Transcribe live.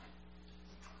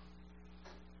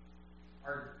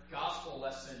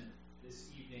lesson this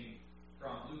evening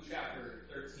from Luke chapter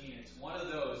 13. It's one of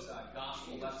those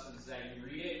gospel lessons that you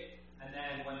read it, and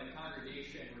then when the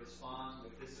congregation responds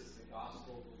with, "This is the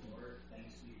gospel of the Lord,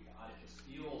 thanks be to God," it just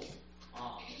feels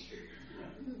off.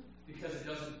 Because it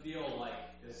doesn't feel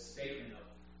like this statement of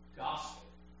gospel.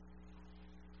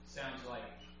 It sounds like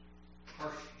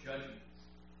harsh judgment.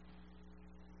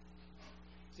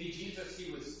 See, Jesus,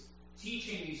 he was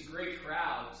teaching these great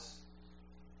crowds.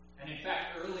 And in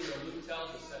fact, earlier Luke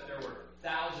tells us that there were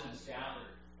thousands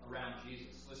gathered around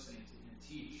Jesus listening to him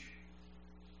teach.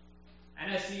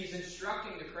 And as he's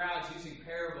instructing the crowds using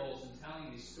parables and telling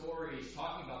these stories,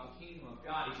 talking about the kingdom of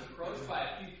God, he's approached by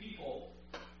a few people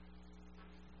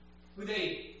who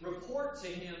they report to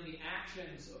him the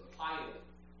actions of Pilate,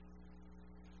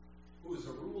 who was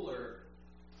a ruler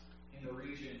in the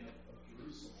region of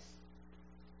Jerusalem.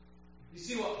 You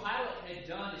see, what Pilate had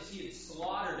done is he had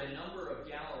slaughtered a number of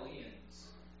Galileans,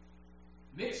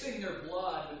 mixing their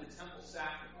blood with the temple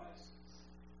sacrifices.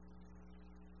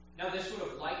 Now, this would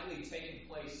have likely taken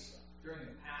place during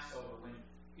the Passover, when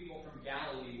people from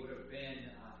Galilee would have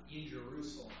been in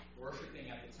Jerusalem, worshiping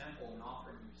at the temple and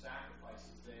offering their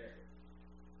sacrifices there.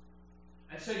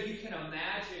 And so you can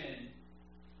imagine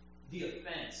the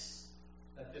offense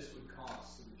that this would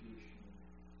cause to the Jewish community.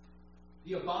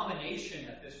 The abomination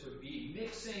that this would be,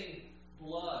 mixing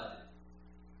blood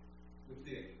with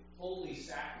the holy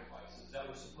sacrifices that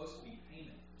were supposed to be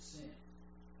payment for sin.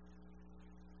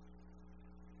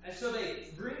 And so they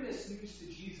bring this news to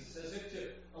Jesus as if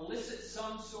to elicit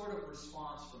some sort of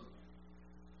response from him.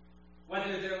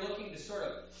 Whether they're looking to sort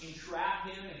of entrap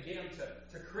him and get him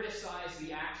to criticize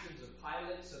the actions of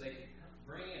Pilate so they can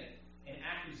bring an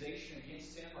accusation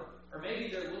against him, or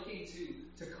maybe they're looking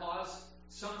to cause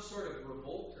some sort of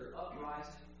revolt or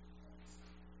uprising.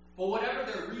 But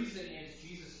whatever their reason is,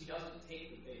 Jesus, he doesn't take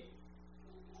the bait.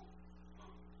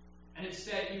 And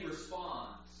instead he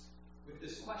responds with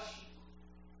this question.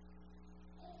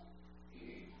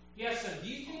 He asks them, "Do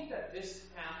you think that this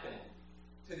happened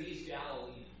to these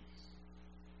Galileans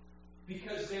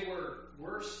because they were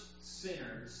worse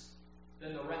sinners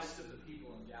than the rest of the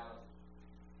people in Galilee?"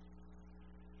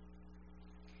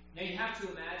 Now you have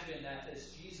to imagine that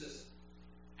as Jesus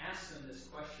asked them this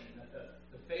question, that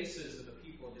the faces of the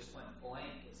people just went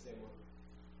blank as they were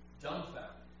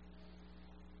dumbfounded.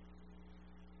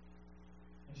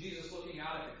 And Jesus, looking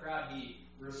out at the crowd, he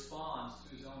responds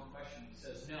to his own question. He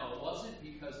says, "No, it wasn't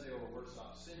because they were worse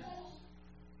off sinners.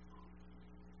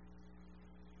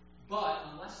 But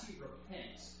unless you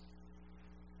repent,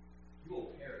 you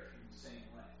will perish in the same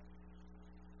way."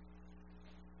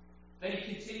 Then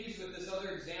he continues with this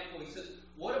other example. He says,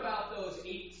 "What about those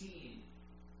 18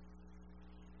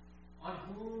 on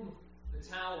whom the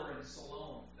tower in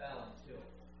Siloam fell and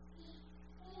killed?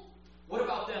 What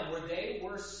about them? Were they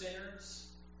worse sinners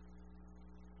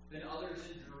than others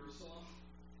in Jerusalem?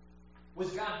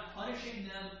 Was God punishing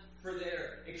them for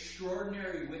their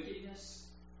extraordinary wickedness?"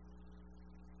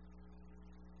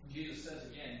 And Jesus says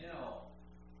again, "No,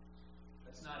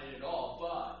 that's not it at all.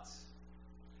 But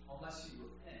unless you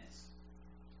repent,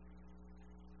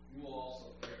 you will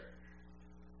also perish."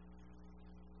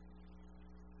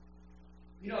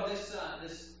 You know,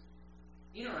 this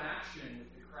interaction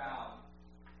with the crowd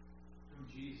from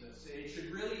Jesus, it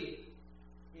should really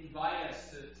invite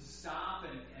us to stop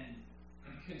and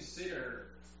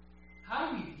consider,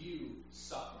 how do we view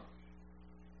suffering?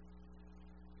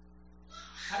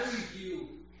 How do we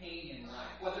view pain in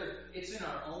life? Whether it's in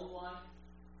our own life,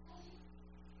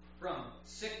 from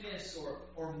sickness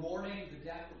or mourning the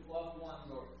death of loved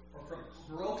ones, or from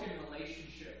broken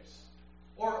relationships,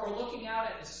 or looking out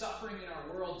at the suffering in our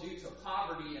world due to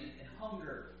poverty and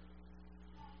hunger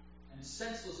and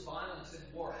senseless violence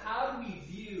and war. How do we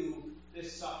view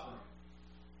this suffering?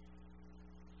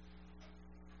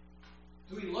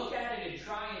 Do we look at it and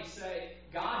try and say,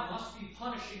 God must be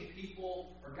punishing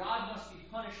people, or God must be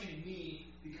punishing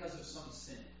me because of some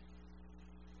sin?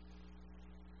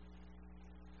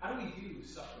 How do we view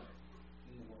suffering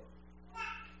in the world?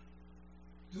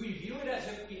 Do we view it as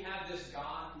if we have this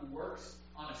God who works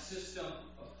on a system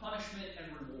of punishment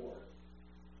and reward?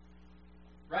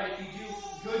 Right? If you do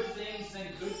good things,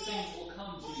 then good things will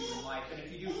come to you in life. And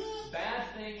if you do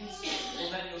bad things,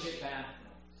 well, then you'll get bad things.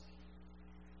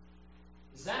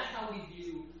 Is that how we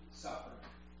view suffering?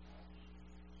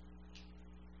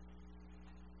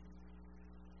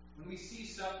 When we see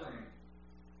suffering,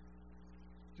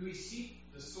 do we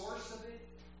seek the source of it,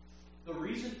 the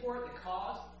reason for it, the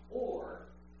cause, or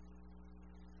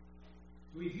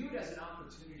do we view it as an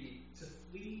opportunity to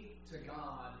flee to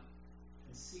God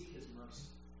and seek His mercy?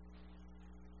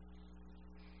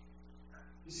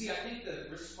 You see, I think the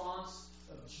response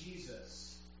of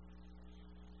Jesus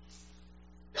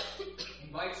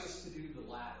invites us to do the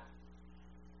latter.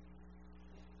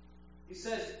 He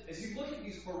says, as you look at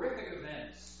these horrific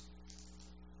events,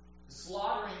 the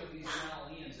slaughtering of these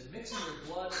Galileans and mixing their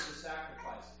blood with the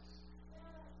sacrifices,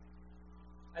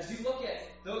 as you look at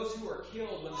those who are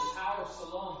killed when the Tower of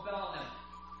Siloam fell on them,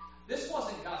 this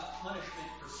wasn't God's punishment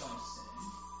for some sin.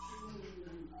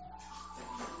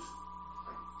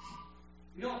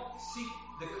 We don't seek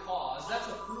the cause. That's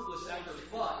a fruitless effort.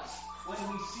 But when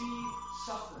we see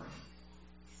suffering,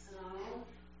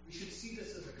 we should see this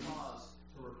as a cause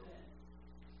to repent.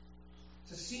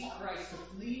 To seek Christ, to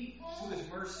flee to His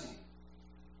mercy.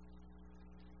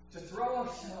 To throw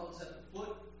ourselves at the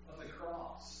foot of the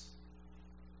cross.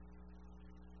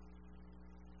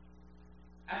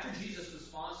 After Jesus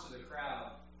responds to the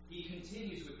crowd, He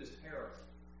continues with this parable.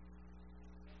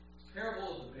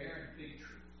 Parable of the barren fig tree.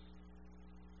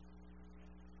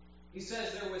 He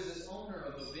says there was this owner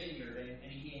of a vineyard,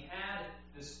 and he had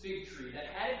this fig tree that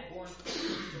hadn't borne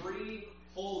fruit 3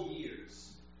 whole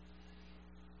years.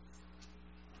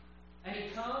 And he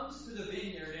comes to the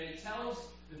vineyard and he tells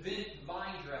the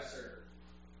vine dresser,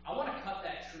 I want to cut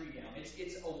that tree down.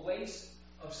 It's a waste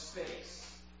of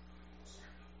space.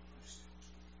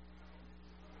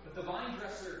 But the vine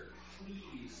dresser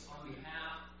pleads on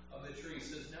behalf of the tree. He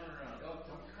says, no,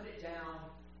 don't cut it down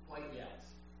quite yet.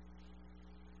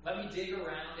 Let me dig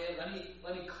around it.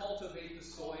 Let me cultivate the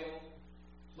soil.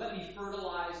 Let me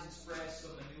fertilize and spread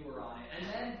some manure on it. And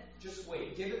then just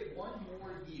wait. Give it 1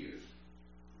 more year.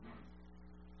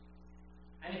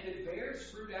 And if it bears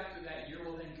fruit after that year,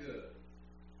 well then good.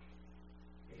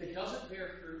 If it doesn't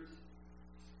bear fruit,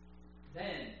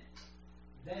 then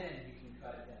you can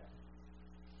cut it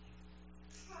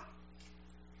down.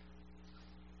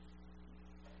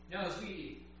 Now, as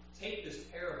we take this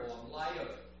parable in light of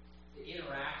the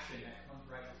interaction that comes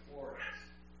right before us,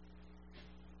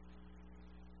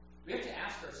 we have to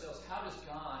ask ourselves, how does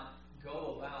God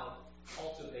go about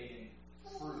cultivating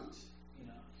fruit in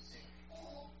us?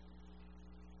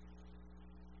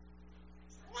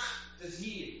 Does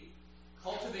He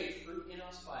cultivate fruit in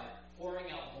us by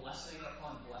pouring out blessing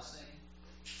upon blessing?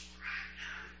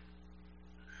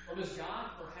 Or does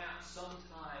God perhaps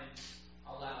sometimes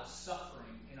allow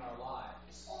suffering in our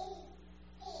lives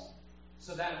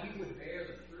so that we would bear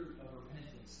the fruit of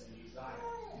repentance that He desires?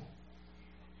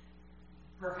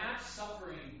 Perhaps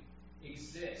suffering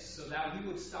exists so that we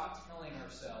would stop telling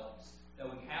ourselves that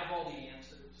we have all the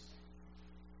answers,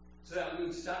 so that we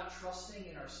would stop trusting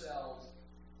in ourselves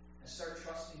and start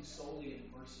trusting solely in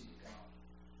the mercy of God.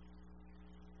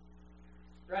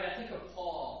 Right? I think of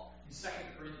Paul in 2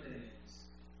 Corinthians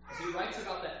as he writes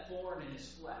about that thorn in his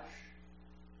flesh.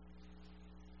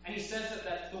 And he says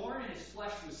that thorn in his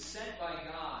flesh was sent by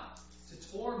God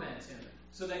to torment him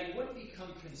so that he wouldn't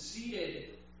become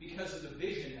conceited because of the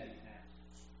vision that he had.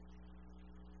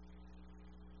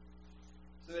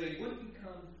 So that he wouldn't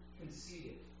become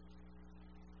conceited.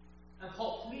 And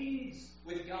Paul pleads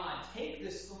with God, take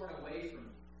this thorn away from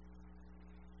me.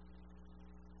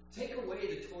 Take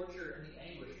away the torture and the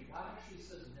anguish. And God actually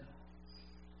says no.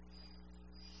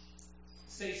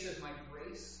 Instead he says, my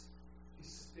grace is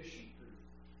sufficient for you.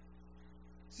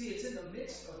 See, it's in the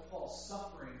midst of Paul's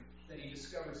suffering that he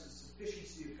discovers the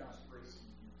sufficiency of God's grace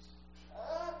and mercy.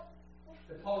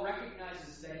 That Paul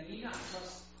recognizes that he need not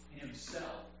trust in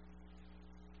himself,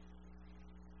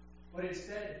 but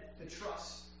instead to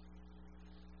trust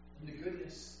in the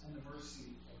goodness and the mercy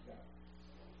of God.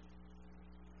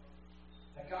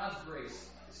 That God's grace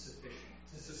is sufficient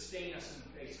to sustain us in the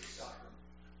face of suffering.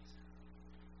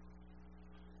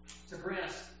 To grant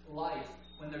us life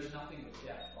when there's nothing but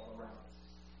death all around us.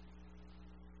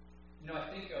 You know, I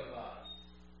think of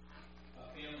a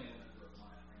family member of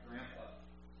mine, my grandpa,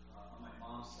 on my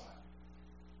mom's side.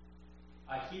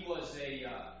 He was a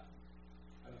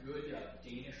good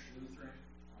Danish Lutheran,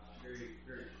 very,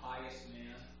 very pious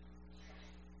man.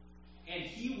 And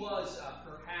he was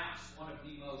perhaps one of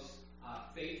the most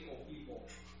faithful people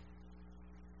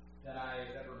that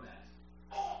I've ever met.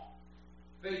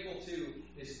 Faithful to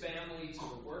his family, to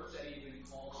the work that he'd been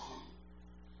called to.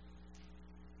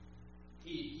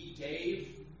 He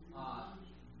gave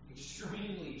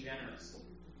extremely generously.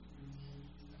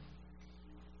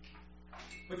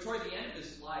 But toward the end of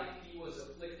his life, he was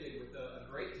afflicted with a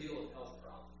great deal of health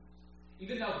problems.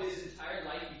 Even though his entire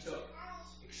life he took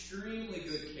extremely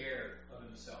good care of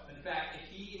himself. In fact, if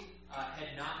he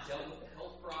had not dealt with the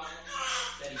health problems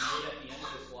that he did at the end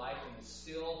of his life and was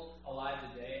still alive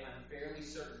today, I'm fairly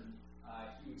certain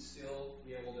he would still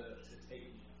be able to take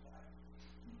me in a fight.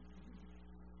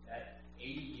 At 80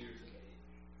 years of age.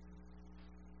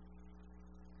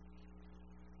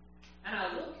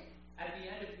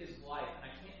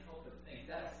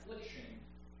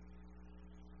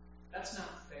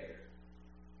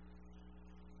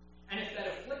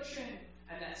 affliction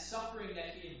and that suffering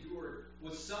that he endured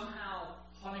was somehow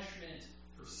punishment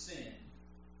for sin,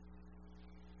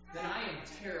 then I am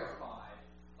terrified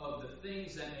of the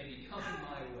things that may be coming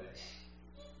my way.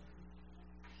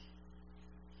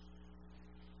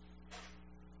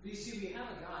 But you see, we have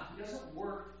a God. He doesn't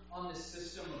work on this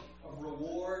system of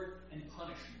reward and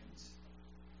punishment.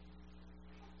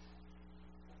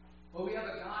 But we have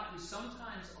a God who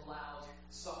sometimes allows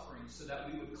suffering so that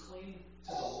we would cling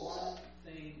to the one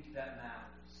thing that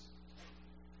matters.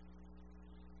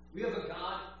 We have a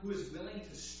God who is willing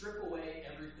to strip away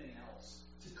everything else,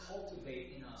 to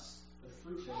cultivate in us the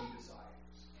fruit that he desires.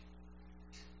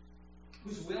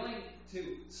 Who's willing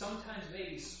to sometimes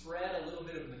maybe spread a little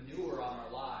bit of manure on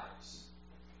our lives,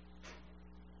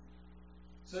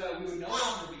 so that we would no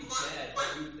longer be dead, but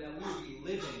that we would be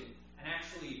living and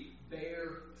actually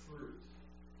bear fruit.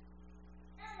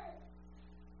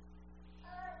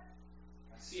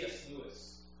 C.S.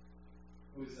 Lewis,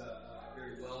 who is a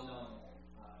very well-known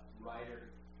writer,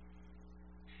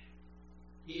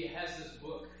 he has this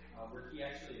book where he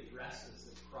actually addresses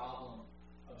this problem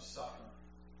of suffering.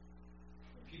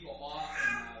 People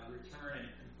often return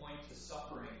and point to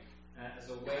suffering as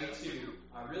a way to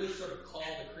really sort of call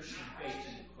the Christian faith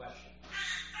into question.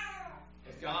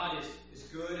 If God is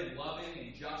good and loving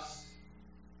and just,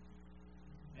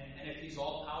 and if he's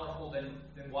all-powerful, then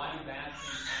why do bad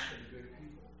things happen to good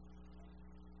people?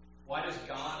 Why does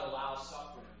God allow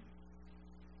suffering?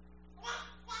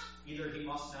 Either he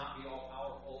must not be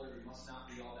all-powerful or he must not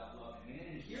be all that loving.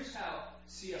 And here's how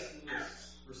C.S.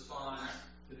 Lewis responds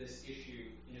to this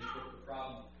issue in his book, The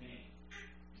Problem of Pain.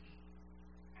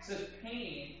 It says,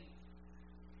 pain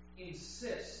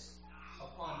insists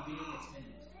upon being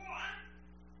attended.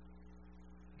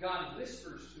 God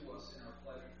whispers to us in our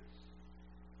pleasures.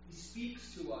 He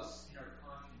speaks to us in our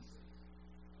consciences,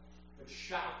 but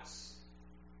shouts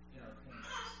in our pains.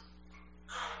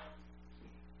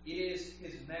 It is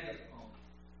his megaphone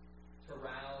to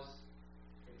rouse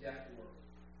a deaf world.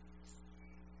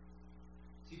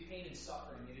 See, pain and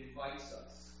suffering, it invites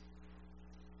us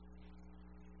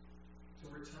to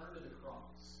return to the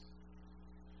cross.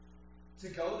 To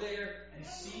go there and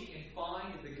seek and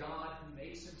find the God who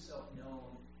makes himself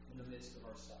known in the midst of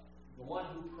our suffering. The one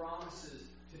who promises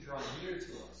to draw near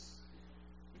to us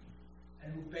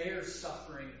and who bears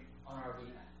suffering on our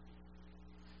behalf.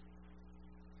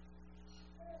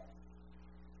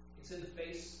 It's in the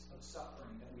face of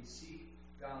suffering that we seek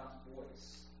God's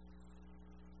voice.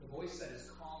 The voice that is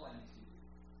calling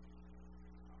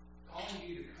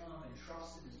you to come and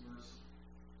trust in his mercy.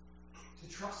 To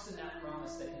trust in that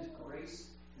promise that his grace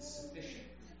is sufficient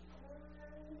for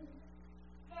you.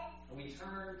 And we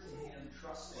turn to him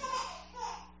trusting